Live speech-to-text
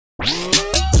Yeah.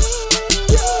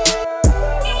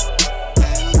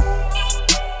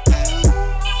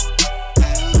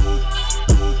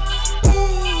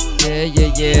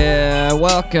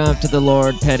 Welcome to the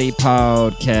Lord Petty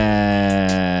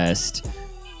Podcast.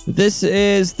 This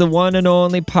is the one and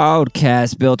only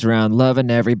podcast built around loving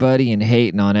everybody and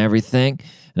hating on everything.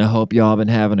 And I hope y'all been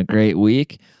having a great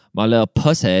week. My little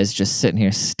pussy is just sitting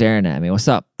here staring at me. What's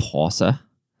up, Porsa?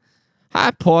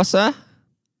 Hi, Porsa.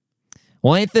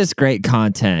 Well, ain't this great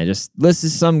content? Just listen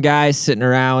to some guy sitting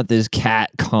around with his cat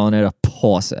calling it a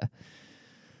Porsa.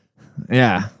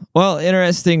 Yeah. Well,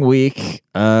 interesting week.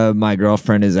 My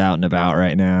girlfriend is out and about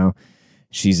right now.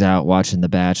 She's out watching The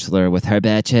Bachelor with her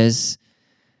bitches.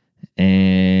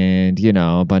 And, you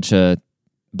know, a bunch of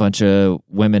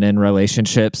women in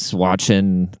relationships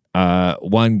watching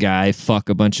one guy fuck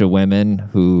a bunch of women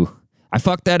who... I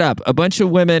fucked that up. A bunch of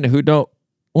women who don't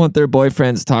want their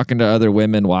boyfriends talking to other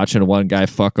women watching one guy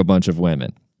fuck a bunch of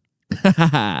women.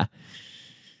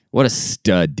 What a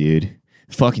stud, dude.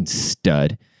 Fucking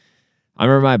stud. I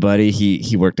remember my buddy,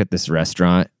 he worked at this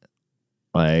restaurant,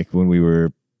 like when we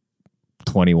were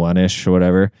 21-ish or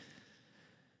whatever.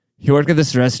 He worked at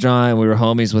this restaurant, and we were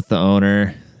homies with the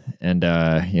owner, and,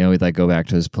 you know, we'd, like, go back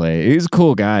to his place. He was a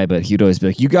cool guy, but he'd always be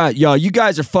like, you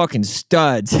guys are fucking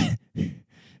studs.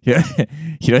 Yeah,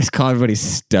 he'd always call everybody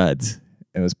studs.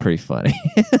 It was pretty funny.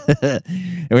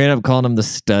 And we ended up calling him the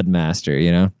Stud Master,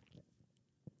 you know?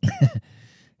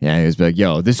 Yeah, he was like,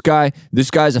 yo, this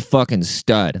guy's a fucking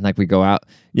stud. And like we go out,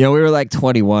 you know, we were like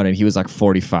 21 and he was like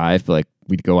 45, but like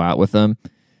we'd go out with him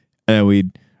and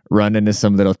we'd run into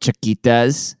some little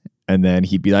chiquitas and then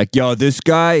he'd be like, yo, this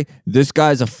guy's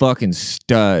a fucking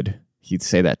stud. He'd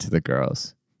say that to the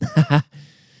girls.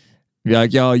 Be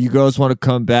like, yo, you girls want to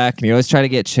come back? And he always try to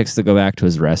get chicks to go back to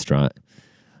his restaurant.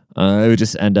 It would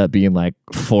just end up being like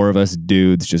 4 of us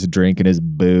dudes just drinking his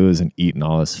booze and eating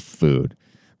all his food.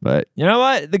 But you know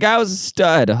what? The guy was a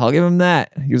stud. I'll give him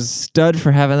that. He was a stud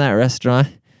for having that restaurant.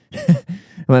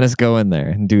 Let us go in there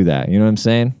and do that. You know what I'm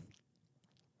saying?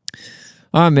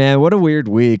 Oh man, what a weird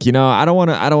week. You know, I don't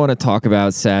want to talk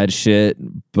about sad shit,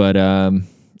 but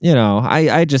you know,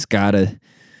 I just gotta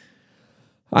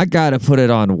put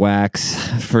it on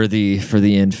wax for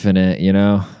the infinite. You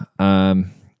know,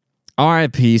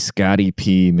 R.I.P. Scotty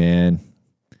P. Man.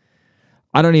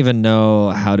 I don't even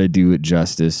know how to do it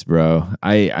justice, bro.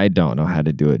 I don't know how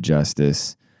to do it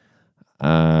justice.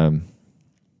 Dude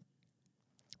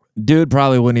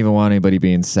probably wouldn't even want anybody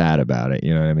being sad about it.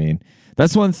 You know what I mean?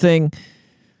 That's one thing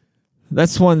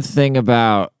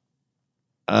about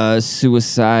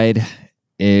suicide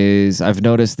is I've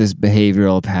noticed this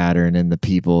behavioral pattern in the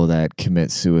people that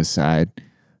commit suicide.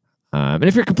 And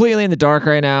if you're completely in the dark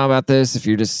right now about this, if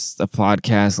you're just a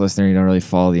podcast listener, you don't really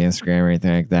follow the Instagram or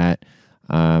anything like that,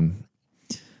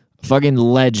 fucking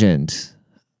legend.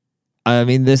 I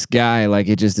mean, this guy, like,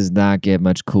 it just does not get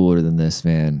much cooler than this,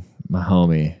 man. My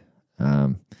homie.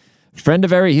 Friend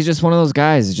of he's just one of those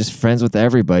guys. He's just friends with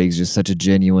everybody. He's just such a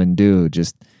genuine dude.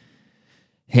 Just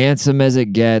handsome as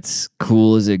it gets,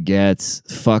 cool as it gets,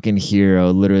 fucking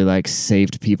hero. Literally, like,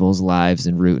 saved people's lives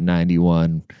in Route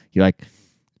 91. He, like,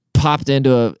 popped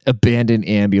into a abandoned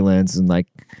ambulance and, like,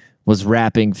 was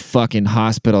wrapping fucking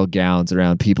hospital gowns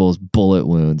around people's bullet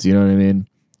wounds. You know what I mean?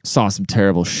 Saw some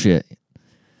terrible shit.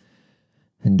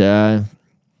 And,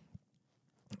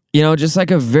 you know, just like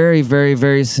a very, very,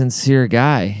 very sincere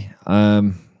guy.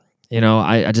 You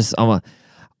know,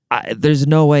 there's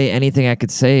no way anything I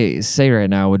could say right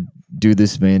now would do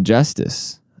this man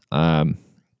justice. You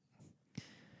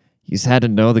just had to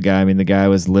know the guy. I mean, the guy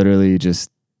was literally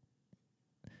just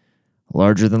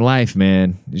larger than life,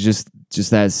 man. He's just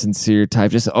that sincere type,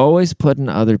 just always putting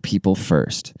other people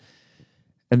first.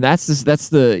 And I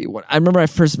remember I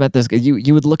first met this guy,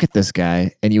 you would look at this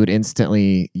guy and you would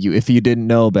instantly, if you didn't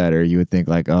know better, you would think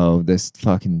like, oh, this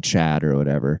fucking Chad or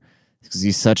whatever. Because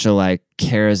he's such a like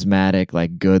charismatic,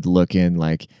 like good looking,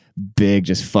 like big,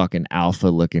 just fucking alpha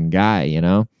looking guy, you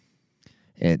know?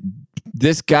 And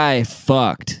this guy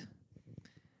fucked.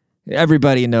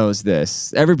 Everybody knows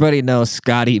this. Everybody knows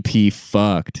Scotty P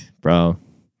fucked, bro.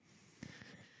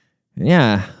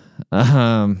 Yeah.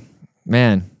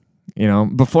 Man, you know,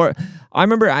 before I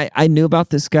remember I knew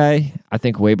about this guy, I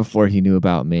think way before he knew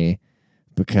about me,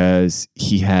 because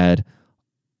he had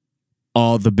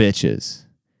all the bitches.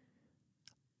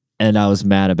 And I was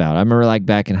mad about it. I remember like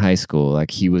back in high school,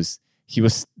 like he was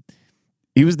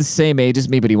the same age as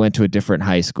me, but he went to a different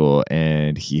high school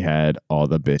and he had all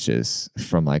the bitches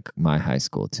from like my high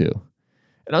school too.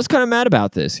 And I was kind of mad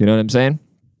about this. You know what I'm saying?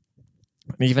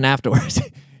 And even afterwards,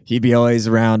 he'd be always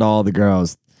around all the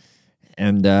girls.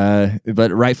 And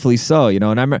but rightfully so, you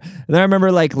know. And then I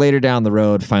remember like later down the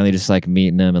road, finally just like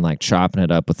meeting him and like chopping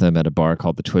it up with him at a bar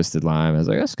called the Twisted Lime. I was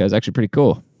like, this guy's actually pretty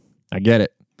cool. I get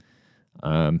it.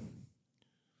 And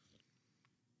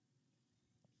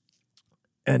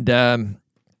I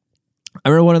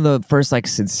remember one of the first like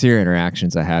sincere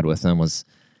interactions I had with him was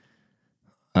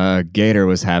Gator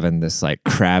was having this like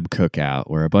crab cookout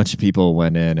where a bunch of people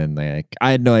went in and like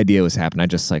I had no idea what was happening. I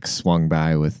just like swung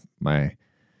by with my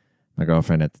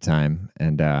girlfriend at the time,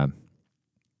 and yeah,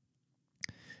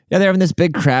 they're having this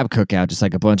big crab cookout, just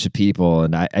like a bunch of people,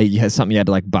 and I had something you had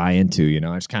to like buy into, you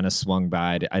know. I just kind of swung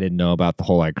by. I didn't know about the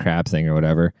whole like crab thing or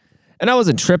whatever. And I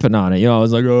wasn't tripping on it, you know. I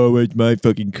was like, oh, wait, my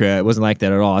fucking crap. It wasn't like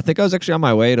that at all. I think I was actually on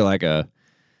my way to like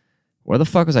where the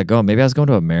fuck was I going? Maybe I was going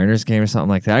to a Mariners game or something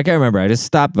like that. I can't remember. I just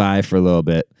stopped by for a little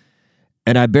bit,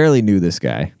 and I barely knew this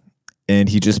guy. And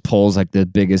he just pulls like the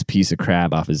biggest piece of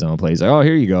crab off his own plate. He's like, oh,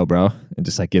 here you go, bro. And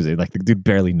just like gives it. Like the dude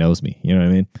barely knows me. You know what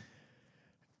I mean?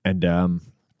 And,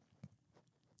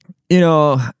 you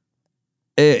know,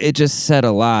 it just said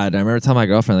a lot. I remember telling my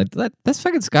girlfriend, like, that's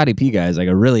fucking Scotty P guy is like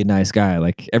a really nice guy.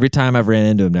 Like every time I've ran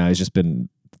into him now, he's just been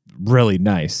really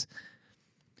nice.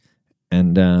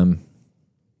 And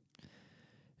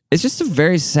it's just a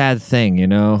very sad thing, you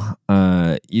know?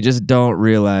 You just don't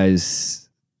realize.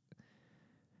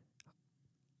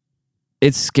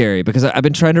 It's scary because I've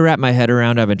been trying to wrap my head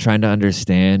around. I've been trying to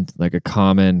understand like a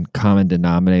common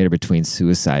denominator between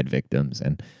suicide victims,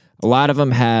 and a lot of them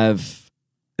have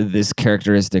this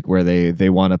characteristic where they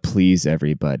want to please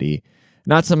everybody,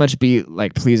 not so much be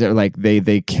like pleaser, like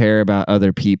they care about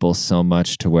other people so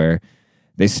much to where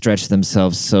they stretch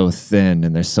themselves so thin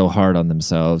and they're so hard on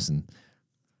themselves, and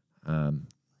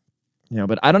you know.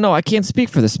 But I don't know. I can't speak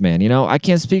for this man. You know, I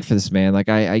can't speak for this man. Like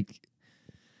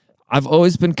I've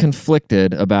always been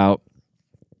conflicted about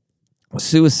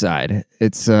suicide.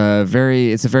 It's a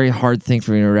very hard thing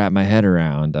for me to wrap my head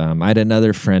around. I had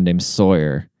another friend named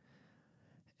Sawyer,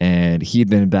 and he'd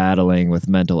been battling with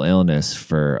mental illness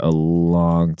for a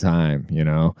long time, you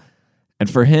know. And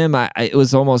for him, it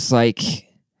was almost like,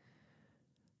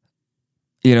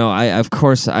 you know, of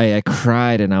course I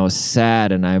cried and I was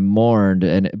sad and I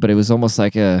mourned, but it was almost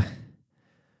like I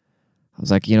was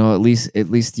like, you know, at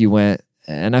least you went.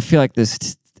 And I feel like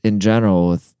this in general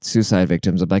with suicide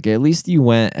victims, I'm like, at least you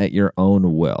went at your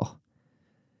own will.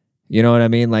 You know what I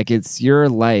mean? Like, it's your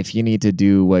life. You need to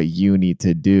do what you need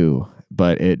to do.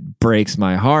 But it breaks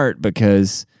my heart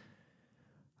because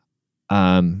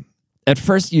at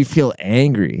first you feel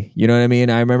angry. You know what I mean?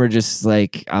 I remember just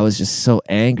like, I was just so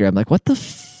angry. I'm like, what the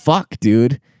fuck,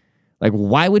 dude? Like,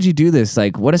 why would you do this?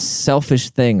 Like, what a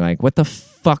selfish thing. Like, what the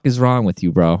fuck is wrong with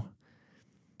you, bro?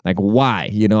 Like, why?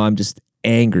 You know, I'm just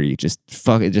angry, just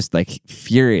like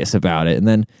furious about it. And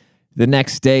then the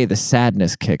next day, the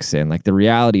sadness kicks in, like the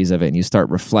realities of it. And you start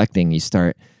reflecting, you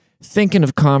start thinking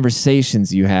of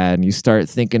conversations you had, and you start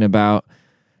thinking about,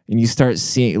 and you start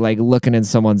seeing, like looking in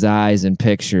someone's eyes and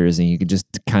pictures, and you can just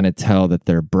kind of tell that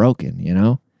they're broken, you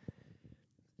know?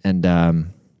 And,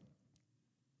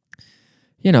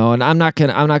 you know, and I'm not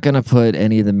gonna put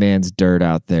any of the man's dirt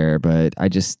out there, but I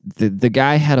just, the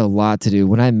guy had a lot to do.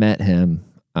 When I met him,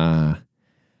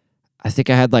 I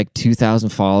think I had like 2,000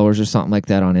 followers or something like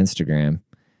that on Instagram.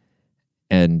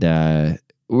 And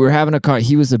we were having a car.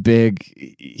 He was a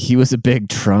big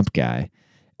Trump guy.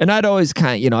 And I'd always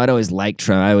I'd always liked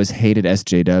Trump. I always hated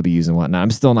SJWs and whatnot. I'm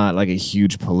still not like a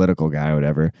huge political guy or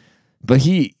whatever. But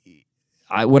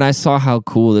when I saw how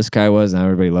cool this guy was and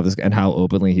everybody loved this guy and how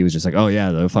openly he was just like, oh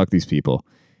yeah, fuck these people.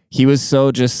 He was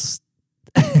so just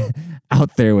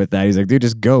out there with that. He's like, dude,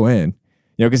 just go in.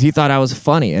 You know, because he thought I was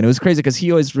funny. And it was crazy because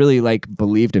he always really like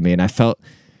believed in me. And I felt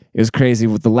it was crazy.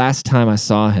 With the last time I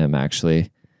saw him,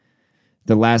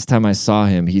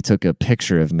 he took a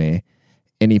picture of me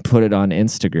and he put it on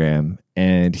Instagram.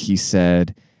 And he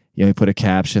said, you know, he put a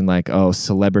caption like, oh,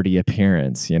 celebrity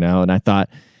appearance, you know. And I thought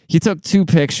he took two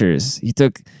pictures. He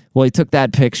took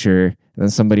that picture, and then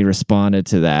somebody responded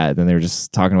to that. And they were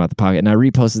just talking about the pocket. And I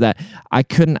reposted that.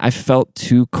 I felt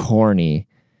too corny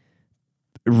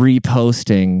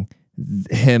reposting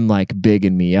him like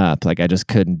bigging me up. Like I just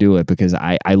couldn't do it because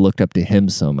I looked up to him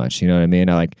so much. You know what I mean?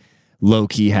 I like low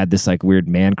key had this like weird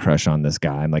man crush on this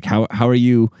guy. I'm like, how are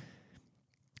you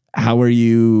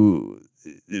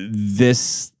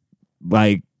this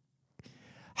like,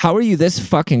 how are you this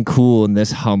fucking cool and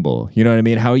this humble? You know what I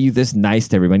mean? How are you this nice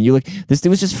to everyone? This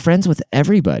dude was just friends with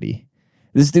everybody.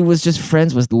 This dude was just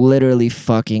friends with literally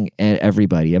fucking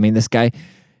everybody. I mean, this guy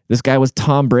was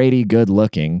Tom Brady good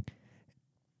looking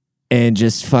and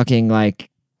just fucking like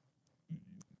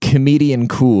comedian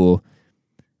cool.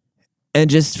 and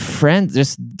just friend,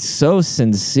 just so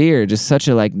sincere, just such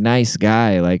a like nice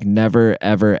guy, like never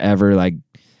ever ever like,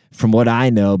 from what I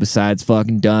know, besides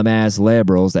fucking dumbass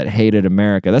liberals that hated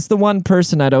America. That's the one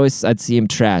person I'd see him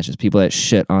trash, is people that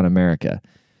shit on America.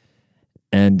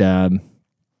 And I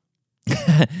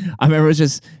remember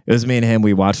it was me and him.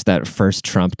 We watched that first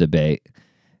Trump debate,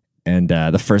 and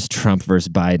the first Trump versus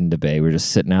Biden debate. We were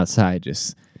just sitting outside,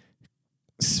 just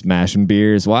smashing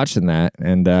beers, watching that.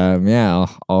 And yeah,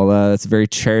 all that's a very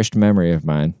cherished memory of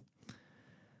mine.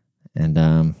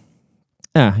 And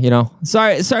yeah, you know,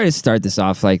 sorry to start this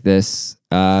off like this,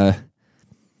 you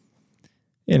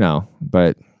know,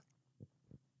 but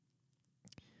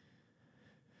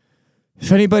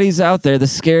if anybody's out there,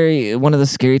 one of the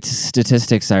scary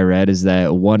statistics I read is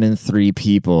that 1 in 3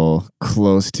 people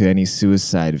close to any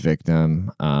suicide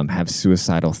victim have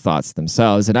suicidal thoughts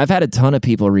themselves. And I've had a ton of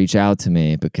people reach out to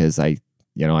me because I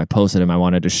posted him. I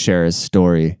wanted to share his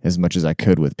story as much as I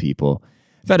could with people.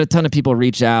 I've had a ton of people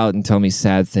reach out and tell me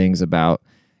sad things about,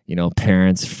 you know,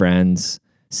 parents, friends,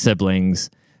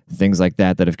 siblings, things like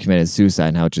that have committed suicide,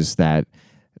 and how just that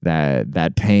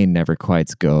pain never quite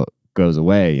goes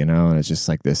away, you know, and it's just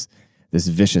like this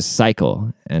vicious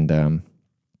cycle. And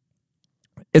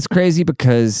it's crazy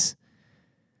because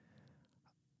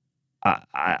I've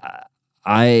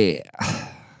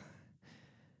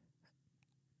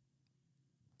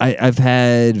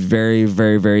had very,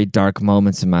 very, very dark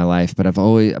moments in my life, but I've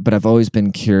always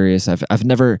been curious. I've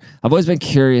always been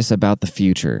curious about the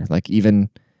future. Like even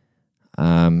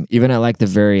at like the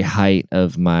very height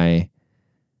of my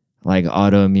like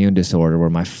autoimmune disorder,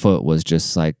 where my foot was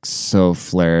just like so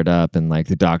flared up, and like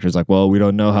the doctor's like, well, we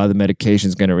don't know how the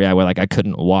medication's going to react. Well, like I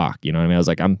couldn't walk, you know what I mean? I was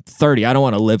like, I'm 30. I don't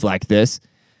want to live like this,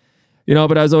 you know,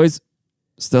 but I was always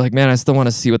still like, man, I still want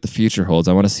to see what the future holds.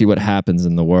 I want to see what happens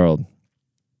in the world.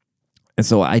 And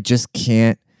so I just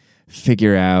can't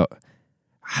figure out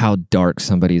how dark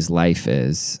somebody's life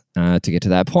is to get to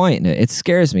that point. And it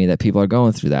scares me that people are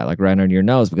going through that, like right under your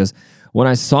nose, because when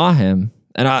I saw him,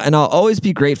 and I'll always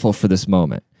be grateful for this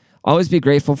moment. Always be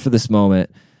grateful for this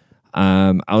moment.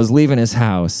 I was leaving his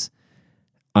house,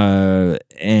 and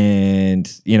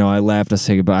you know, I left. I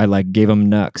said goodbye. I like gave him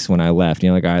nucks when I left. You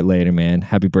know, like, all right, later, man.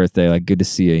 Happy birthday. Like, good to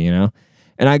see you. You know.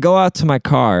 And I go out to my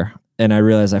car, and I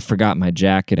realize I forgot my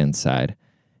jacket inside,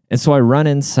 and so I run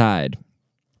inside,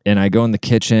 and I go in the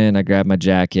kitchen. I grab my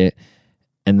jacket.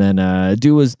 And then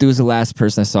dude was the last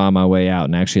person I saw on my way out,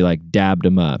 and actually like dabbed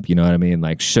him up, you know what I mean?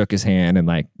 Like shook his hand and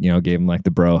like, you know, gave him like the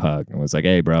bro hug and was like,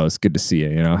 hey bro, it's good to see you,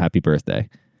 you know, happy birthday.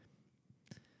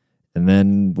 And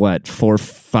then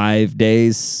 5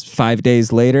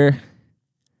 days later,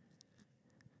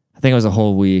 I think it was a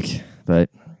whole week, but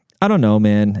I don't know,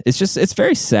 man. It's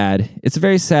very sad. It's a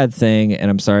very sad thing. And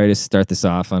I'm sorry to start this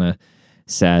off on a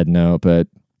sad note, but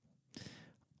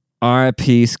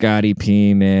R.I.P. Scotty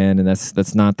P, man, and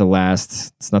that's not the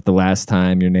last. It's not the last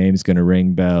time your name's gonna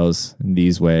ring bells in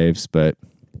these waves. But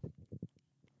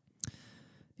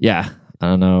yeah, I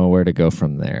don't know where to go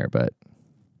from there. But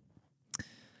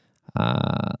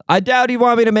I doubt he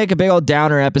wanted me to make a big old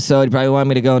downer episode. He probably wanted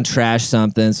me to go and trash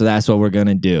something. So that's what we're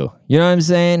gonna do. You know what I'm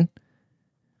saying?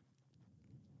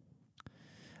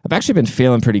 I've actually been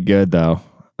feeling pretty good though,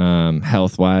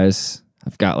 health wise.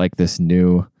 I've got like this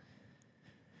new.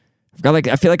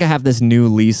 I feel like I have this new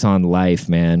lease on life,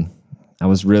 man. I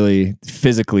was very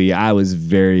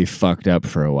fucked up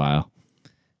for a while.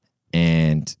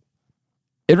 And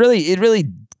it really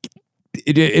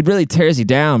tears you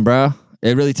down, bro.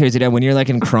 It really tears you down when you're like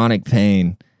in chronic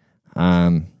pain.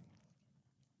 I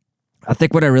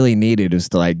think what I really needed was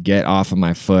to like get off of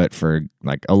my foot for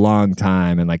like a long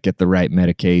time and like get the right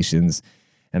medications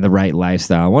and the right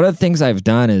lifestyle. One of the things I've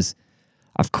done is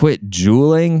I've quit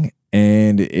juuling.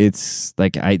 And it's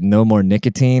like no more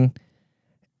nicotine,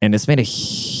 and it's made a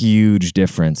huge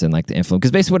difference in like the inflammation.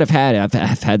 Because basically, what I've had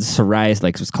psoriasis,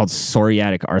 like what's called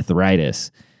psoriatic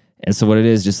arthritis, and so what it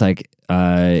is, just like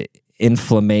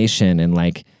inflammation in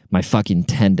like my fucking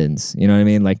tendons. You know what I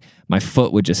mean? Like my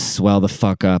foot would just swell the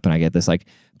fuck up, and I get this like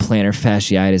plantar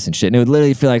fasciitis and shit. And it would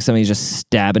literally feel like somebody's just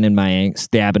stabbing in my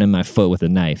foot with a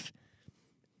knife.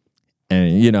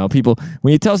 And, you know, people,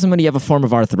 when you tell somebody you have a form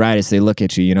of arthritis, they look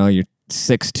at you, you know, you're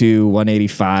 6'2",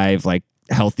 185, like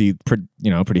healthy,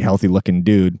 pretty healthy looking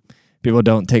dude. People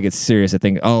don't take it serious. I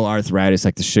think, oh, arthritis,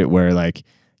 like the shit where like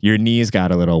your knees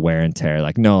got a little wear and tear.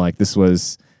 Like, no, like this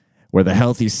was where the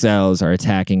healthy cells are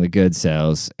attacking the good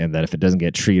cells. And that if it doesn't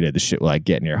get treated, the shit will like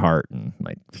get in your heart and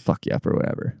like fuck you up or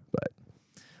whatever. But,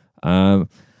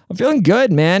 I'm feeling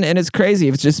good, man, and it's crazy.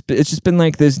 It's just been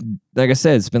like this. Like I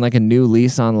said, it's been like a new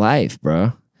lease on life,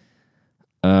 bro.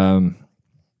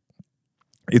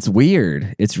 It's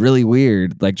weird. It's really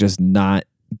weird, like just not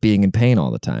being in pain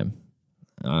all the time.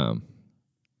 You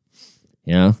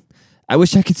know, I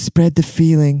wish I could spread the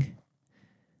feeling,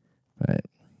 but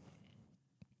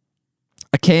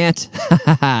I can't.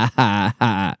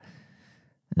 I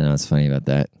know what's funny about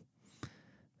that.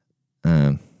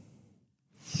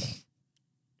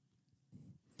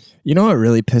 You know what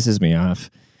really pisses me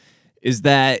off is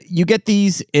that you get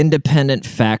these independent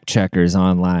fact checkers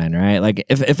online, right? Like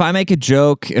if I make a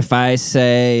joke, if I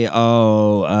say, Michelle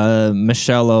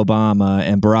Obama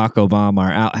and Barack Obama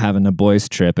are out having a boys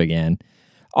trip again,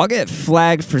 I'll get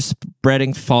flagged for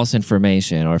spreading false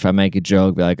information. Or if I make a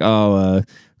joke, be like,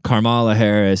 Kamala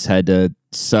Harris had to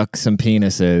suck some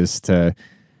penises to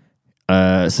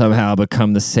somehow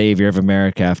become the savior of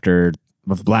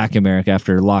Black America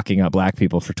after locking up black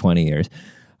people for 20 years.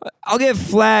 I'll get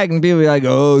flagged and people be like,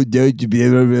 don't you be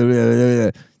blah, blah, blah,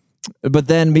 blah. But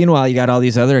then meanwhile, you got all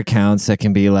these other accounts that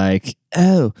can be like,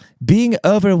 being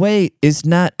overweight is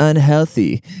not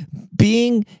unhealthy.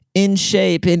 Being in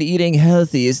shape and eating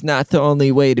healthy is not the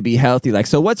only way to be healthy. Like,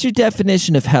 so what's your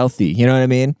definition of healthy? You know what I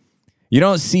mean? You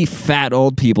don't see fat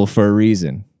old people for a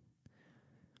reason.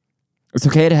 It's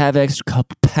okay to have an extra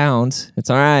couple pounds.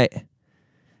 It's all right.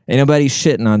 Ain't nobody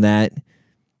shitting on that.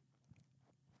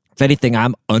 If anything,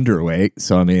 I'm underweight.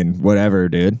 So, I mean, whatever,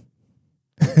 dude.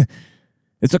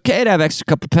 It's okay to have extra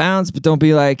couple pounds, but don't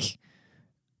be like,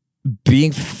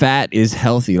 being fat is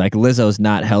healthy. Like, Lizzo's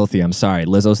not healthy. I'm sorry.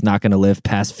 Lizzo's not going to live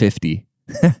past 50.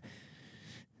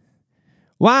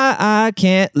 Why I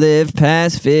can't live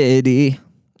past 50?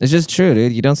 It's just true,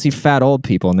 dude. You don't see fat old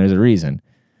people, and there's a reason.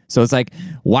 So it's like,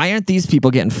 why aren't these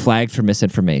people getting flagged for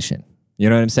misinformation? You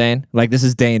know what I'm saying? Like, this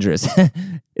is dangerous.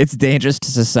 It's dangerous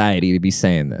to society to be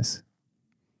saying this.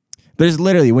 There's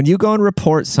literally, when you go and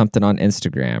report something on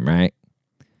Instagram, right?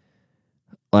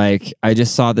 Like, I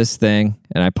just saw this thing,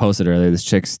 and I posted earlier. This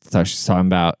chick's talking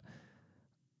about,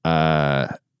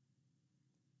 I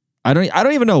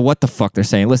don't even know what the fuck they're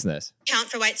saying. Listen to this. Count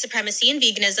for white supremacy and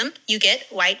veganism, you get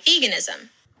white veganism.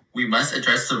 We must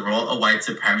address the role of white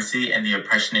supremacy and the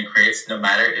oppression it creates, no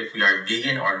matter if we are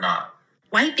vegan or not.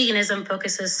 White veganism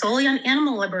focuses solely on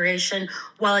animal liberation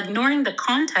while ignoring the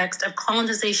context of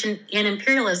colonization and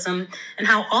imperialism and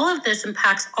how all of this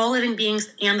impacts all living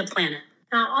beings and the planet.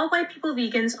 Not all white people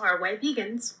vegans are white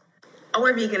vegans.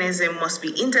 Our veganism must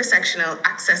be intersectional,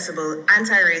 accessible,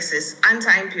 anti-racist,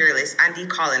 anti-imperialist, and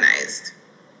decolonized.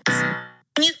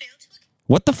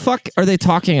 What the fuck are they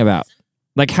talking about?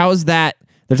 Like, how is that?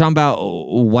 They're talking about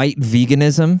white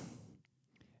veganism.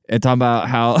 They're talking about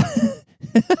how...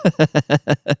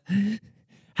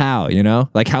 how, you know?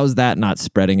 Like, how is that not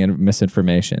spreading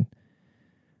misinformation?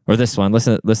 Or this one.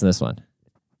 Listen to this one.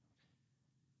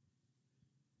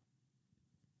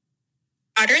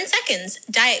 Order in seconds.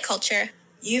 Diet culture.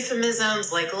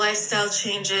 Euphemisms like lifestyle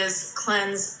changes,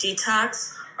 cleanse,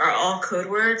 detox are all code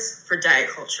words for diet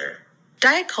culture.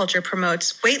 Diet culture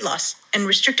promotes weight loss and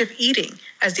restrictive eating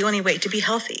as the only way to be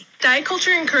healthy. Diet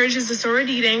culture encourages disordered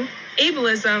eating,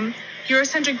 ableism,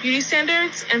 Eurocentric beauty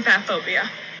standards, and fat phobia.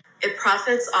 It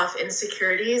profits off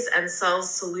insecurities and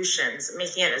sells solutions,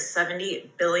 making it a $70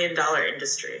 billion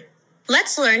industry.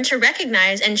 Let's learn to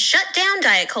recognize and shut down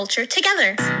diet culture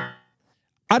together.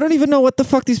 I don't even know what the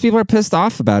fuck these people are pissed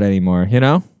off about anymore, you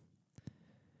know?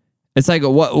 It's like,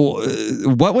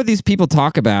 what would these people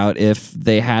talk about if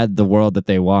they had the world that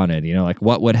they wanted? You know, like,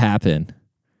 what would happen?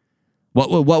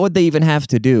 What would they even have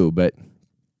to do? But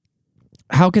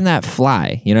how can that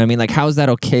fly? You know what I mean? Like, how is that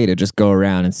okay to just go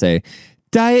around and say,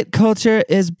 diet culture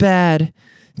is bad.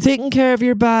 Taking care of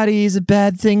your body is a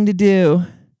bad thing to do.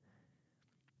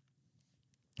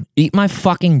 Eat my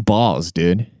fucking balls,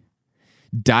 dude.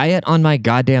 Diet on my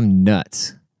goddamn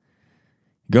nuts.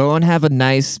 Go and have a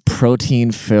nice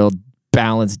protein-filled,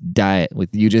 balanced diet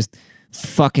with you just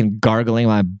fucking gargling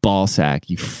my ball sack,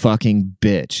 you fucking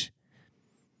bitch.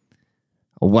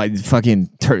 What fucking...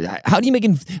 How do you make...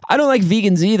 I don't like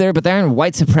vegans either, but they aren't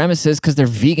white supremacists because they're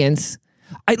vegans.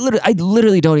 I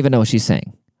literally don't even know what she's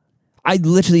saying. I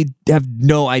literally have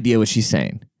no idea what she's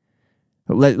saying.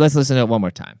 Let's listen to it one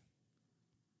more time.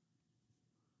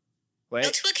 Wait.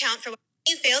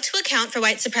 You fail to account for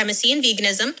white supremacy and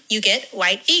veganism, you get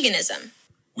white veganism.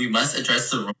 We must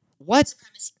address the... What?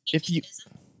 If you...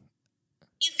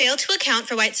 You fail to account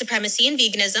for white supremacy and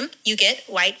veganism, you get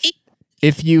white veganism.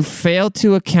 If you fail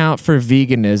to account for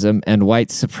veganism and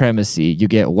white supremacy, you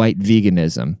get white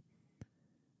veganism.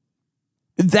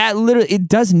 That literally, it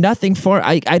does nothing for...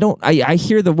 I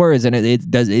hear the words and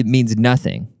it means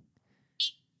nothing.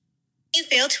 You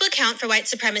fail to account for white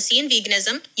supremacy and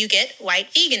veganism, you get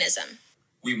white veganism.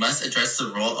 We must address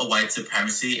the role of white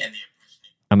supremacy and the...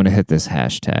 I'm going to hit this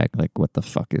hashtag. Like, what the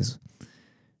fuck is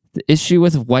the issue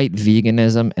with white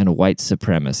veganism and white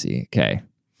supremacy? Okay.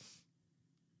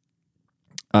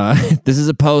 This is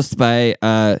a post by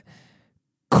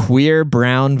Queer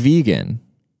Brown Vegan,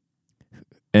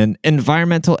 an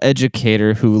environmental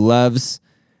educator who loves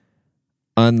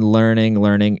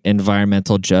learning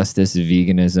environmental justice,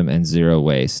 veganism, and zero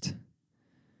waste.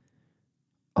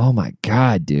 Oh my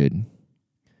God, dude.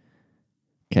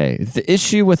 Okay, the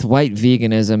issue with white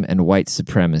veganism and white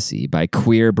supremacy by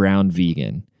Queer Brown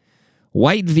Vegan.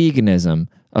 White veganism,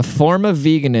 a form of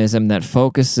veganism that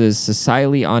focuses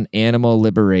societally on animal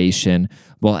liberation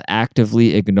while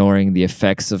actively ignoring the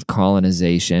effects of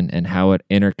colonization and how it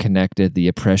interconnected the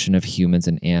oppression of humans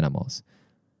and animals.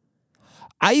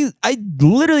 I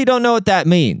literally don't know what that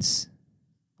means.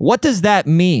 What does that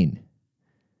mean?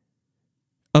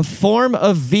 A form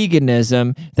of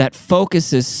veganism that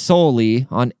focuses solely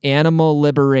on animal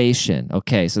liberation.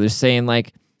 Okay, so they're saying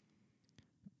like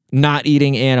not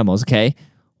eating animals, okay?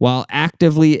 While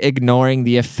actively ignoring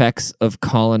the effects of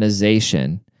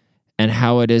colonization and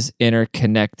how it is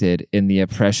interconnected in the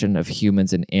oppression of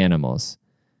humans and animals.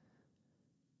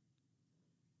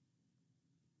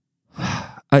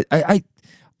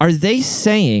 Are they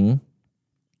saying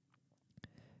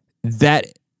that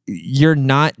you're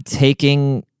not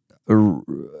taking...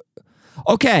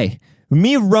 Okay,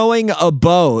 me rowing a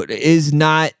boat is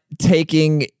not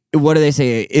taking... What do they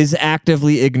say? Is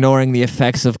actively ignoring the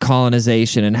effects of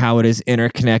colonization and how it is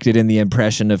interconnected in the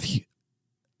oppression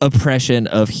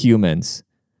of humans.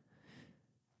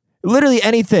 Literally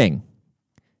anything.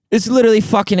 It's literally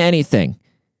fucking anything.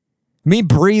 Me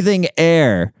breathing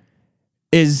air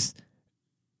is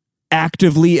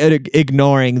actively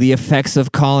ignoring the effects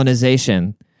of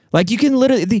colonization. Like, you can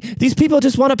literally... These people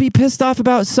just want to be pissed off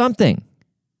about something.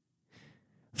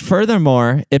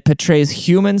 Furthermore, it portrays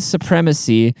human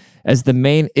supremacy as the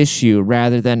main issue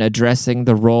rather than addressing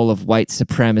the role of white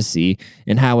supremacy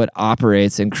and how it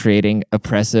operates in creating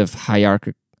oppressive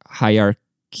hierarchy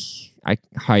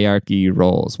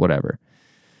roles, whatever.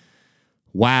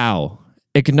 Wow.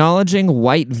 Acknowledging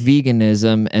white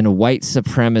veganism and white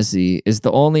supremacy is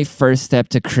the only first step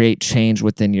to create change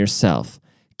within yourself.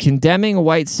 Condemning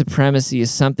white supremacy is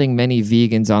something many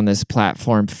vegans on this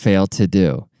platform fail to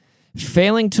do.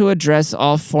 Failing to address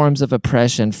all forms of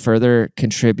oppression further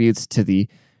contributes to the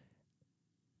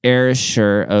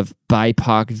erasure of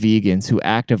BIPOC vegans who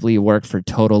actively work for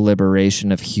total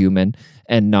liberation of human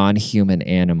and non-human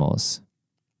animals.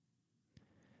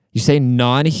 You say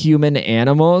non-human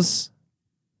animals?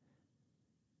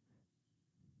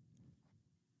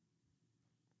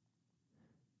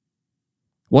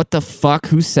 What the fuck?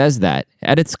 Who says that?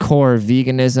 At its core,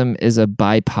 veganism is a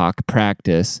BIPOC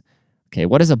practice. Okay,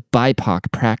 what is a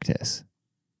BIPOC practice?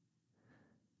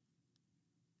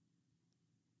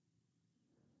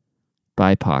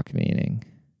 BIPOC meaning.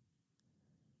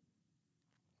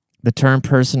 The term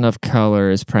person of color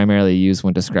is primarily used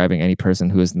when describing any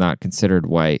person who is not considered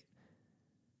white.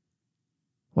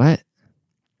 What?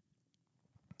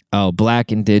 Oh, black,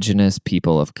 indigenous,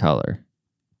 people of color.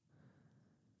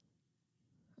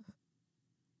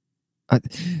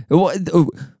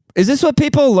 Is this what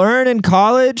people learn in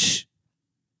college?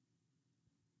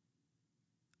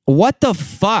 What the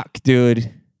fuck,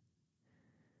 dude?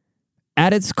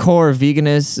 At its core,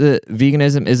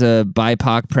 veganism is a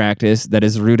BIPOC practice that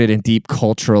is rooted in deep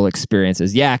cultural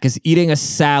experiences. Yeah, because eating a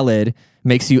salad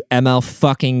makes you ML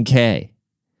fucking K.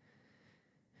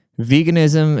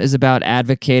 Veganism is about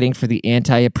advocating for the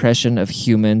anti-oppression of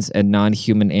humans and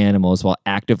non-human animals while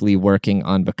actively working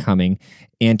on becoming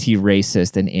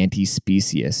anti-racist and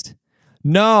anti-speciest.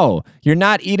 No, you're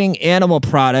not eating animal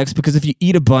products because if you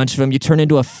eat a bunch of them, you turn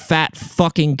into a fat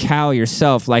fucking cow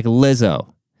yourself like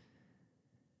Lizzo.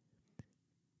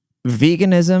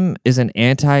 Veganism is an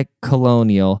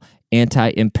anti-colonial,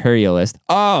 anti-imperialist.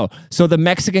 Oh, so the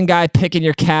Mexican guy picking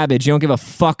your cabbage, you don't give a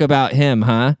fuck about him,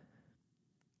 huh?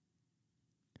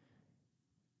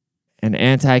 An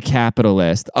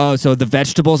anti-capitalist. Oh, so the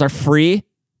vegetables are free?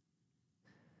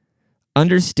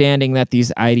 Understanding that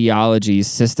these ideologies,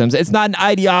 systems, it's not an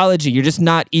ideology. You're just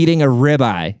not eating a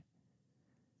ribeye.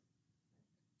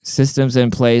 Systems in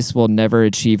place will never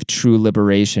achieve true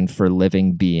liberation for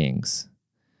living beings.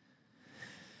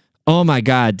 Oh my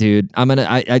God, dude. I'm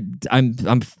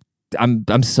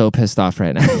so pissed off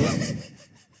right now.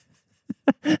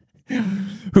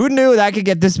 Who knew that I could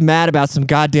get this mad about some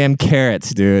goddamn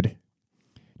carrots, dude?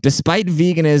 Despite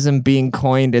veganism being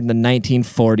coined in the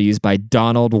 1940s by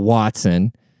Donald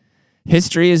Watson,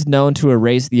 history is known to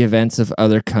erase the events of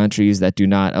other countries that do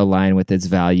not align with its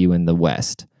value in the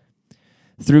West.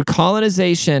 Through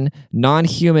colonization,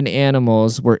 non-human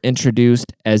animals were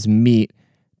introduced as meat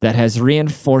that has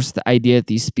reinforced the idea that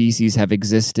these species have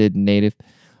existed native.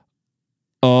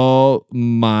 Oh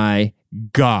my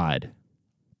God.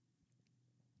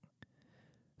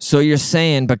 So you're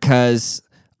saying because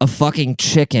a fucking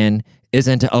chicken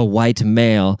isn't a white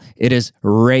male, it is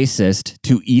racist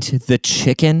to eat the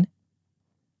chicken?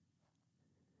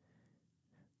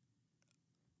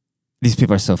 These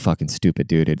people are so fucking stupid,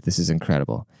 dude. This is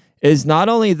incredible. It is not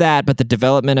only that, but the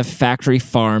development of factory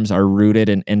farms are rooted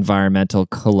in environmental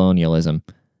colonialism.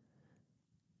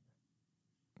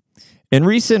 In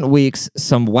recent weeks,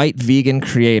 some white vegan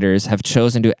creators have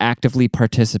chosen to actively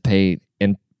participate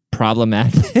in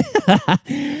problematic...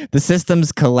 The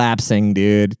system's collapsing,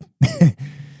 dude.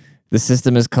 The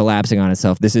system is collapsing on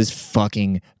itself. This is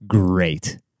fucking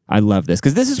great. I love this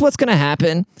because this is what's going to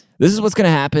happen. This is what's going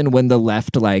to happen when the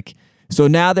left, like... So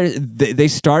now they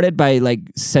started by like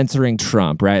censoring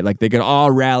Trump, right? Like they could all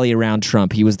rally around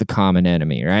Trump. He was the common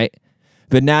enemy, right?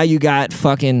 But now you got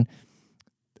fucking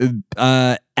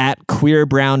at queer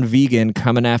brown vegan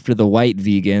coming after the white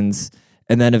vegans.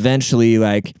 And then eventually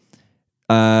like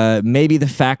maybe the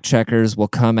fact checkers will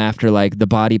come after like the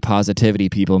body positivity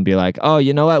people and be like, oh,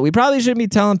 you know what? We probably shouldn't be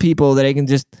telling people that they can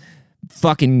just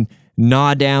fucking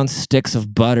gnaw down sticks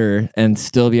of butter and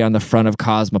still be on the front of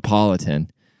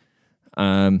Cosmopolitan.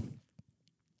 Then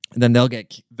they'll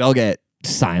get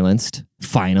silenced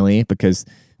finally because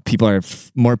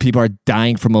more people are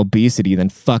dying from obesity than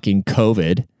fucking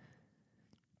COVID.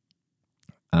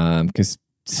 Because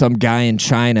some guy in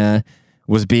China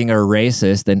was being a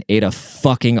racist and ate a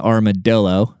fucking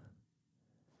armadillo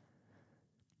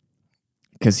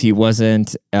because he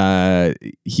didn't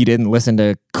listen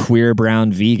to queer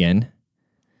brown vegan.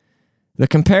 The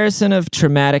comparison of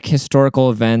traumatic historical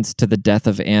events to the death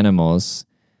of animals,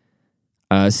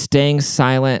 staying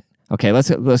silent. Okay,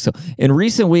 let's go. In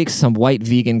recent weeks, some white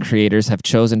vegan creators have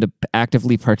chosen to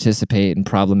actively participate in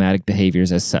problematic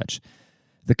behaviors as such.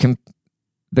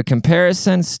 The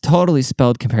comparisons totally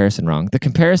spelled comparison wrong. The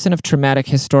comparison of traumatic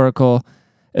historical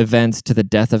events to the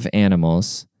death of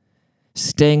animals,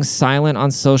 staying silent on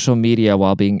social media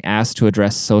while being asked to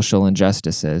address social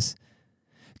injustices.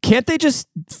 Can't they just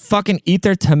fucking eat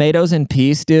their tomatoes in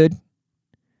peace, dude?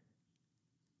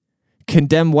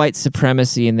 Condemn white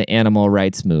supremacy in the animal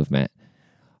rights movement.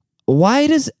 Why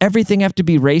does everything have to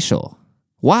be racial?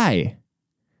 Why?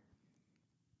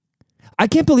 I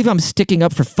can't believe I'm sticking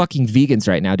up for fucking vegans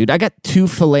right now, dude. I got 2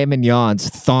 filet mignons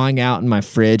thawing out in my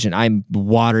fridge and I'm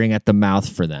watering at the mouth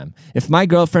for them. If my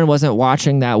girlfriend wasn't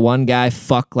watching that one guy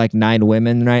fuck like 9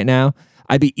 women right now,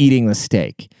 I'd be eating the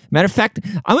steak. Matter of fact,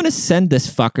 I'm going to send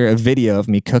this fucker a video of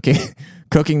me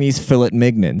cooking these filet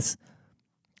mignons.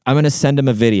 I'm going to send him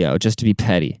a video just to be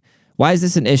petty. Why is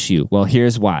this an issue? Well,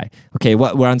 here's why. Okay,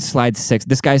 we're on slide 6.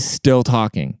 This guy's still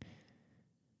talking.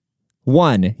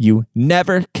 1, you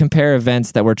never compare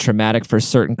events that were traumatic for a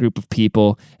certain group of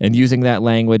people, and using that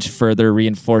language further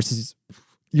reinforces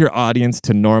your audience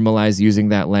to normalize using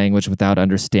that language without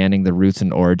understanding the roots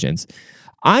and origins.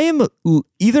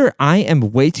 Either I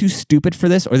am way too stupid for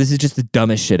this, or this is just the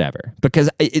dumbest shit ever, because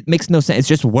it makes no sense. It's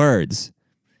just words.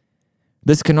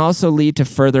 This can also lead to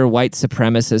further white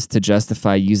supremacists to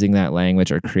justify using that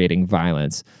language or creating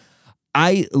violence.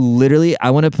 I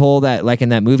want to pull that, like in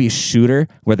that movie Shooter,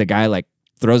 where the guy like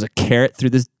throws a carrot through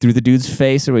the dude's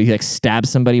face, or where he like stabs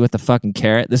somebody with a fucking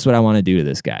carrot. This is what I want to do to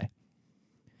this guy.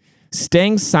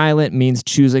 Staying silent means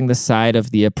choosing the side of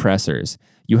the oppressors.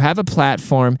 You have a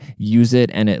platform, use it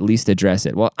and at least address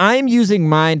it. Well, I'm using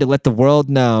mine to let the world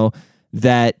know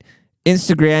that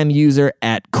Instagram user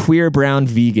at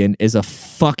queerbrownvegan is a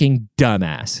fucking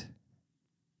dumbass.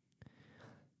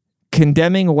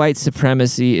 Condemning white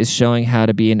supremacy is showing how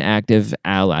to be an active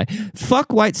ally.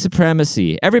 Fuck white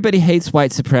supremacy. Everybody hates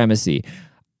white supremacy.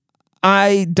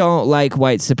 I don't like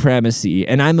white supremacy,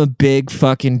 and I'm a big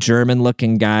fucking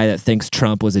German-looking guy that thinks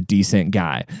Trump was a decent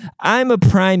guy. I'm a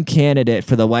prime candidate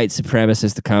for the white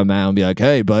supremacists to come out and be like,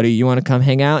 hey, buddy, you want to come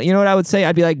hang out? You know what I would say?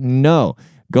 I'd be like, no.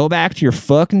 Go back to your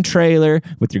fucking trailer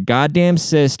with your goddamn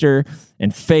sister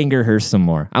and finger her some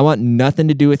more. I want nothing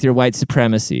to do with your white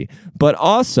supremacy. But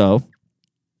also,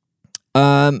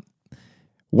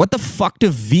 what the fuck do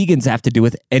vegans have to do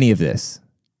with any of this?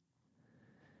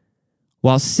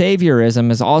 While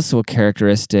saviorism is also a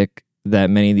characteristic that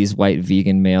many of these white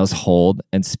vegan males hold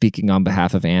and speaking on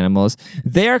behalf of animals,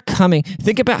 they are coming.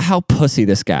 Think about how pussy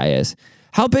this guy is.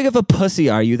 How big of a pussy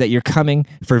are you that you're coming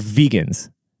for vegans?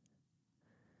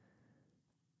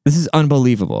 This is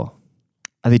unbelievable.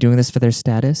 Are they doing this for their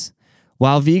status?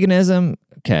 While veganism,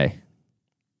 okay.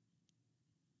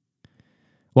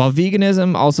 While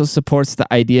veganism also supports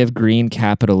the idea of green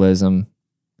capitalism,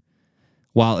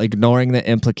 while ignoring the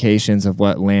implications of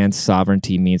what land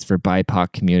sovereignty means for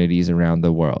BIPOC communities around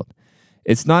the world.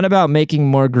 It's not about making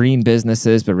more green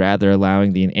businesses, but rather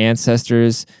allowing the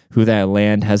ancestors who that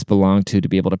land has belonged to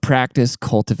be able to practice,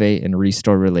 cultivate, and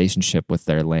restore relationship with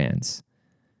their lands.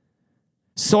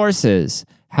 Sources: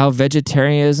 how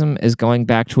vegetarianism is going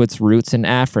back to its roots in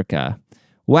Africa.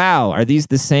 Wow, are these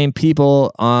the same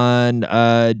people on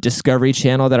Discovery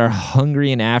Channel that are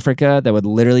hungry in Africa that would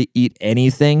literally eat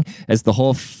anything as the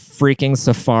whole freaking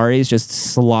safari is just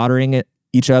slaughtering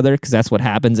each other? Because that's what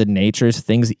happens in nature, is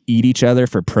things eat each other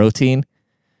for protein.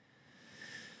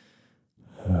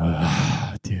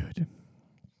 Dude.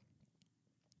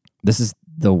 This is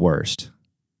the worst.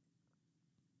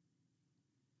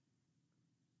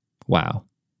 Wow.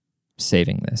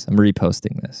 Saving this. I'm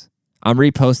reposting this. I'm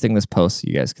reposting this post so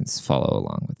you guys can follow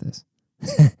along with this.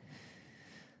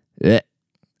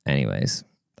 Anyways.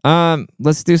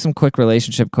 Let's do some quick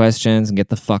relationship questions and get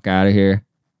the fuck out of here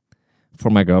before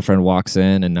my girlfriend walks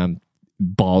in and I'm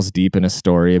balls deep in a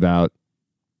story about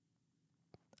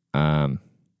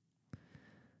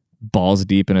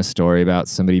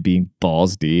somebody being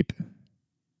balls deep.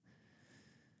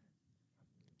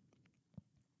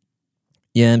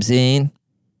 You know what I'm saying?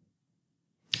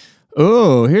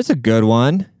 Oh, here's a good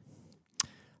one.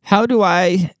 How do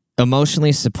I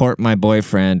emotionally support my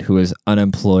boyfriend who is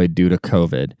unemployed due to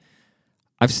COVID?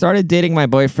 I've started dating my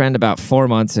boyfriend about 4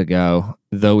 months ago,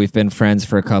 though we've been friends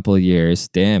for a couple of years.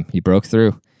 Damn, he broke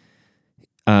through.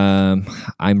 I'm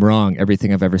wrong.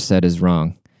 Everything I've ever said is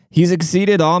wrong. He's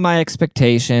exceeded all my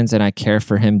expectations, and I care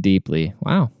for him deeply.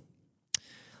 Wow.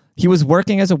 He was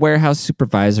working as a warehouse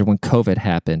supervisor when COVID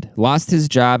happened. Lost his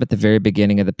job at the very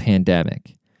beginning of the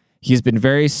pandemic. He has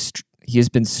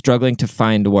been struggling to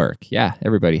find work. Yeah,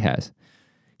 everybody has.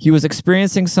 He was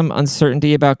experiencing some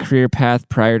uncertainty about career path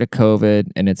prior to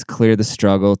COVID, and it's clear the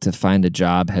struggle to find a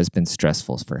job has been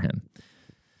stressful for him.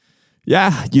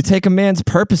 Yeah, you take a man's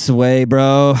purpose away,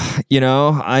 bro.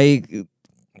 I'd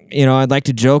like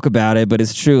to joke about it, but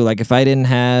it's true. Like, if I didn't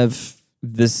have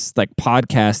this like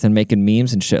podcast and making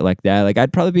memes and shit like that, like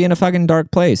I'd probably be in a fucking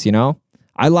dark place,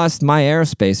 I lost my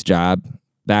aerospace job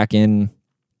back in,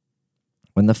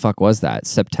 when the fuck was that?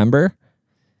 September?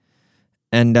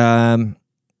 And,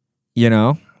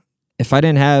 if I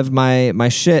didn't have my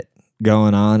shit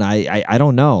going on, I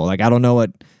don't know. Like, I don't know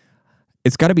what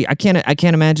it's got to be. I can't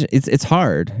imagine. It's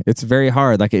hard. It's very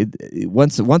hard. Like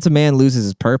once a man loses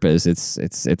his purpose,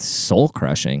 it's soul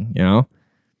crushing,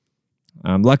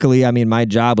 Luckily, my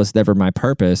job was never my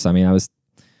purpose. I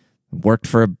worked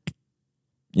for,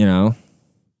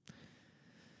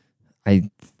 I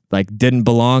didn't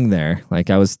belong there. Like,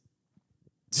 I was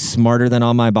smarter than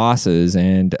all my bosses,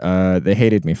 and they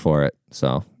hated me for it.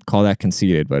 So call that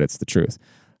conceited, but it's the truth.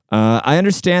 I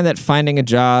understand that finding a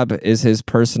job is his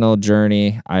personal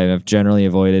journey. I have generally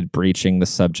avoided breaching the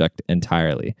subject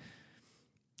entirely.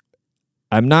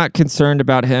 I'm not concerned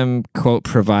about him, quote,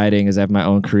 providing, as I have my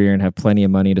own career and have plenty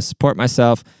of money to support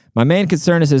myself. My main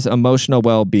concern is his emotional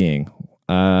well-being.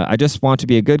 I just want to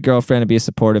be a good girlfriend and be as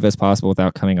supportive as possible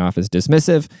without coming off as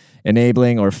dismissive,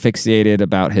 enabling, or fixated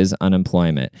about his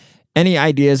unemployment. Any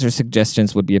ideas or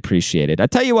suggestions would be appreciated. I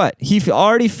tell you what, he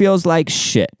already feels like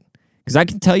shit. Because I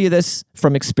can tell you this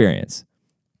from experience.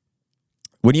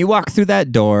 When you walk through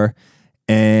that door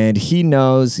and he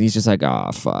knows, he's just like, oh,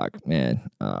 fuck, man.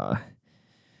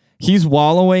 He's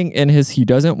wallowing in he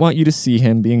doesn't want you to see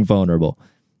him being vulnerable.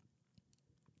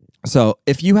 So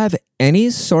if you have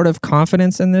any sort of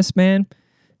confidence in this man,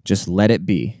 just let it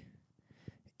be.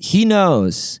 He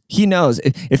knows.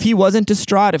 If he wasn't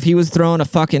distraught, if he was throwing a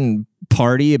fucking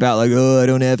party about like, oh, I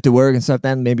don't have to work and stuff,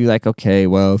 then maybe like, okay,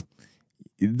 well,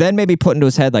 then maybe put into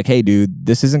his head like, hey, dude,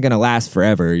 this isn't going to last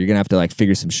forever. You're going to have to like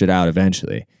figure some shit out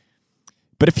eventually.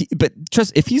 But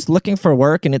if he's looking for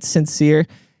work and it's sincere,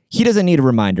 he doesn't need a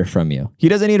reminder from you.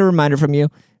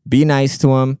 Be nice to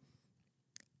him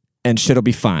and shit'll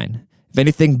be fine. If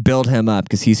anything, build him up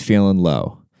because he's feeling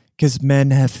low. Because men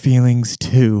have feelings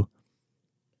too.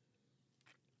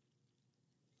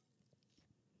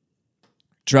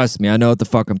 Trust me, I know what the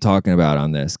fuck I'm talking about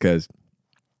on this because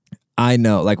I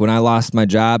know, like when I lost my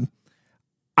job,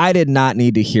 I did not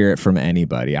need to hear it from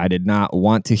anybody. I did not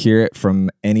want to hear it from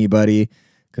anybody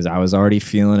because I was already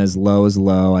feeling as low as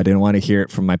low. I didn't want to hear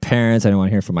it from my parents. I didn't want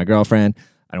to hear it from my girlfriend.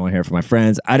 I didn't want to hear it from my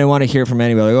friends. I didn't want to hear it from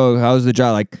anybody. Like, oh, how's the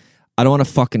job? Like, I don't want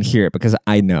to fucking hear it because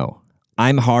I know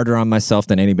I'm harder on myself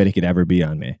than anybody could ever be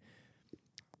on me.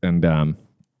 And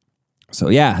so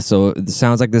it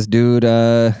sounds like this dude.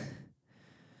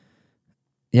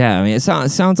 Yeah, I mean, it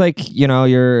sounds like,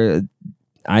 you're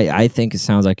I think it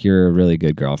sounds like you're a really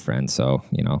good girlfriend. So,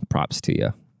 props to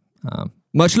you.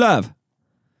 Much love.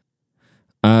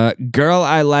 Girl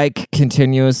I like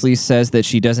continuously says that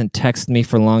she doesn't text me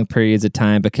for long periods of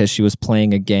time because she was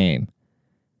playing a game.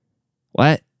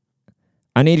 What?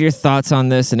 I need your thoughts on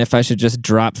this and if I should just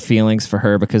drop feelings for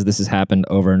her because this has happened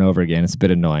over and over again. It's a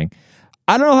bit annoying.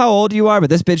 I don't know how old you are, but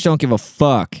this bitch don't give a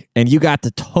fuck. And you got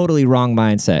the totally wrong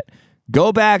mindset.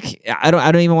 Go back. I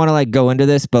don't even want to like go into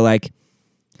this, but like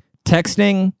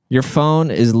texting your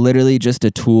phone is literally just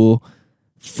a tool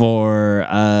for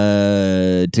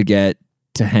to get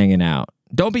to hanging out.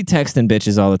 Don't be texting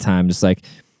bitches all the time, just like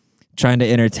trying to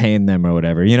entertain them or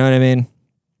whatever. You know what I mean?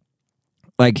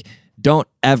 Like, don't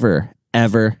ever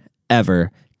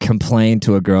complain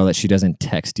to a girl that she doesn't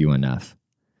text you enough.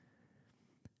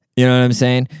 You know what I'm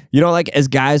saying? Like as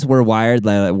guys, we're wired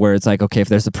where it's like, okay, if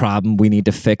there's a problem, we need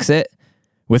to fix it.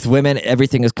 With women,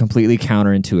 everything is completely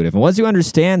counterintuitive. And once you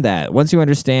understand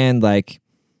like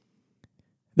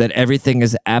that everything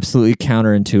is absolutely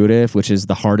counterintuitive, which is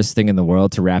the hardest thing in the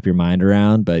world to wrap your mind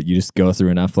around, but you just go through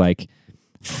enough like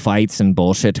fights and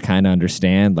bullshit to kind of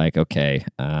understand like, okay,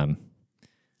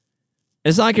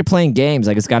 it's not like you're playing games.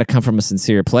 Like it's got to come from a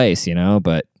sincere place,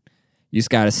 but you just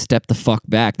got to step the fuck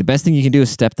back. The best thing you can do is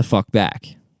step the fuck back.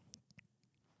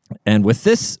 And with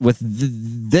this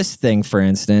thing, for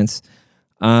instance,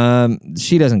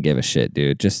 she doesn't give a shit,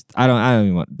 dude. Just, I don't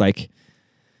even want, like,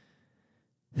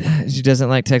 she doesn't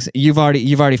like text. You've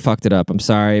already fucked it up. I'm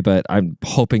sorry, but I'm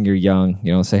hoping you're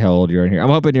young. Say how old you are in here. I'm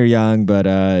hoping you're young, but,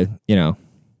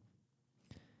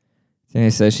 Jenny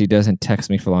says she doesn't text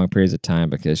me for long periods of time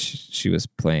because she was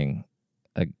playing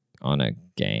on a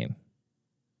game.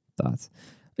 Thoughts?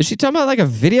 Is she talking about like a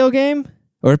video game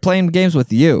or playing games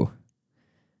with you?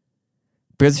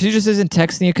 Because she just isn't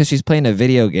texting you because she's playing a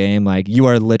video game. Like you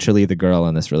are literally the girl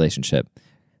in this relationship.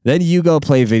 Then you go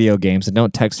play video games and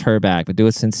don't text her back, but do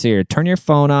it sincere. Turn your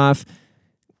phone off.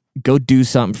 Go do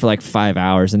something for like 5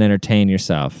 hours and entertain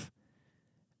yourself.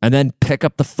 And then pick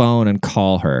up the phone and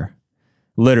call her.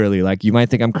 Literally, like you might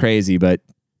think I'm crazy, but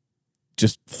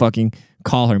just fucking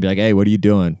call her and be like, hey, what are you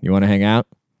doing? You want to hang out?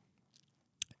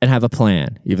 And have a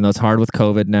plan, even though it's hard with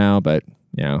COVID now, but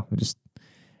just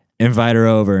invite her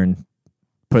over and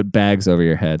put bags over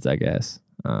your heads, I guess.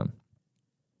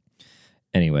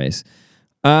 Anyways,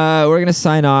 we're going to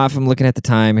sign off. I'm looking at the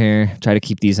time here. Try to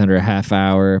keep these under a half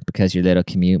hour because your little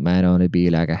commute might only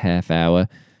be like a half hour.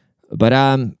 But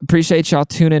appreciate y'all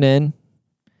tuning in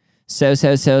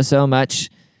so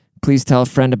much. Please tell a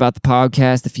friend about the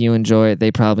podcast. If you enjoy it,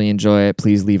 they probably enjoy it.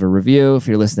 Please leave a review. If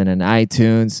you're listening in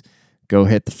iTunes, go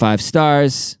hit the 5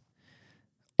 stars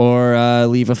or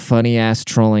leave a funny ass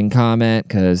trolling comment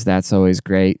because that's always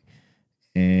great.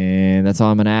 And that's all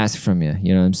I'm going to ask from you.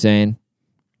 You know what I'm saying?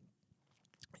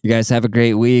 You guys have a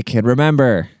great week. And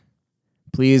remember,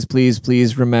 please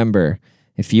remember,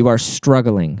 if you are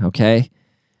struggling, okay?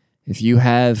 If you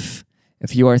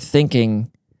are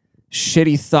thinking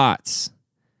shitty thoughts,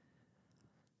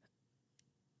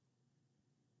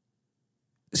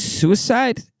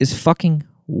 suicide is fucking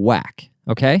whack,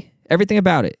 okay? Everything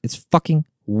about it, it's fucking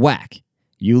whack.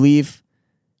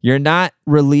 You're not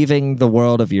relieving the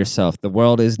world of yourself. The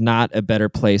world is not a better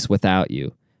place without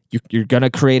you. You're going to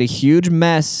create a huge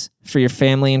mess for your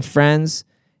family and friends.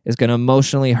 It's going to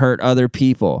emotionally hurt other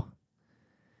people.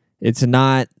 It's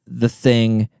not the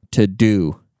thing to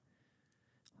do.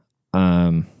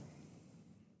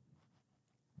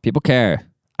 People care.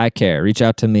 I care. Reach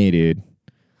out to me, dude.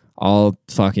 I'll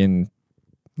fucking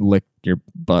lick your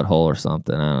butthole or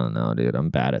something. I don't know, dude. I'm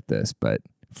bad at this, but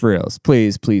for reals,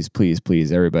 please,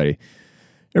 everybody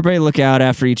look out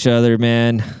after each other,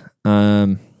 man.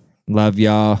 Love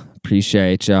y'all.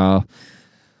 Appreciate y'all.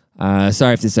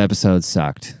 Sorry if this episode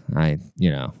sucked.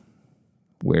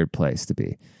 Weird place to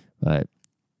be, but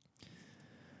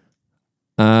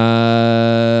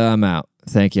I'm out.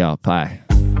 Thank y'all. Bye.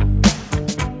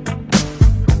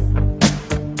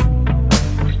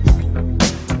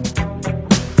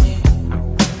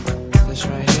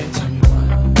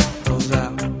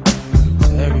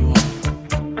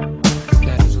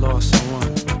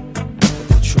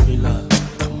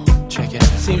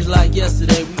 Seems like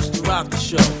yesterday we used to rock the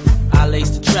show. I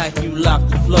laced the track, you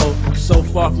locked the flow. So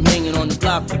far from hanging on the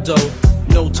block for dough.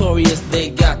 Notorious,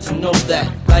 they got to know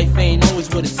that life ain't always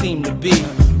what it seemed to be.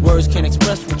 Words can't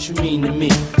express what you mean to me.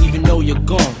 Even though you're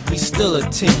gone, we still a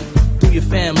team. Through your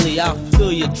family, I'll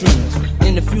fulfill your dreams.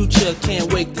 In the future,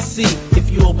 can't wait to see if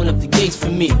you open up the gates for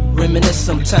me. Reminisce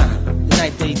sometime, the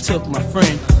night they took my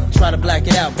friend. Try to black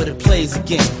it out, but it plays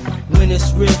again. When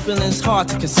it's real, feeling's hard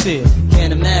to conceal.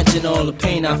 Can't imagine all the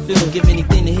pain I feel. Give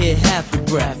anything to hear half your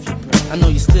breath. I know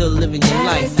you're still living your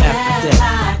life after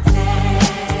death.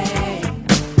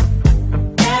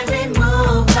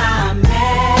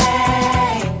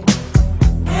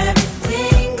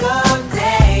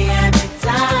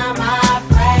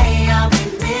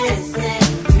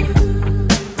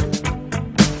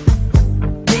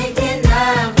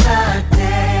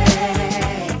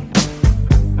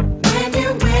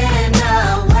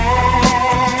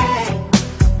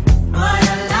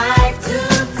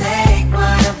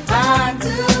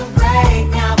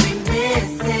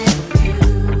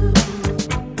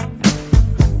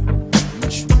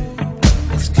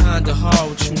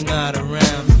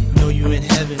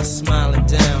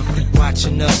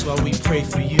 Us while we pray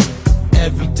for you.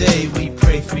 Every day we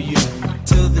pray for you.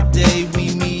 Till the day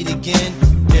we meet again.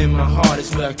 In my heart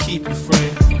is where I keep you,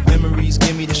 friend. Memories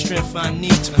give me the strength I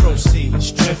need to proceed.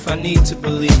 Strength I need to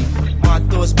believe. My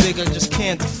thoughts big, I just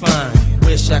can't define.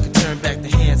 Wish I could turn back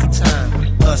the hands of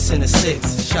time. Us in the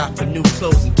six, shop for new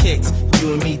clothes and kicks.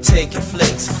 You and me taking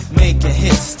flicks, making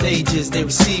hits, stages they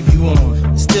receive you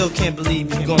on. Still can't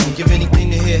believe you're gone. Give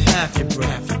anything to hear half your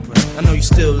breath. I know you're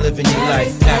still living your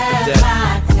life after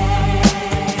death.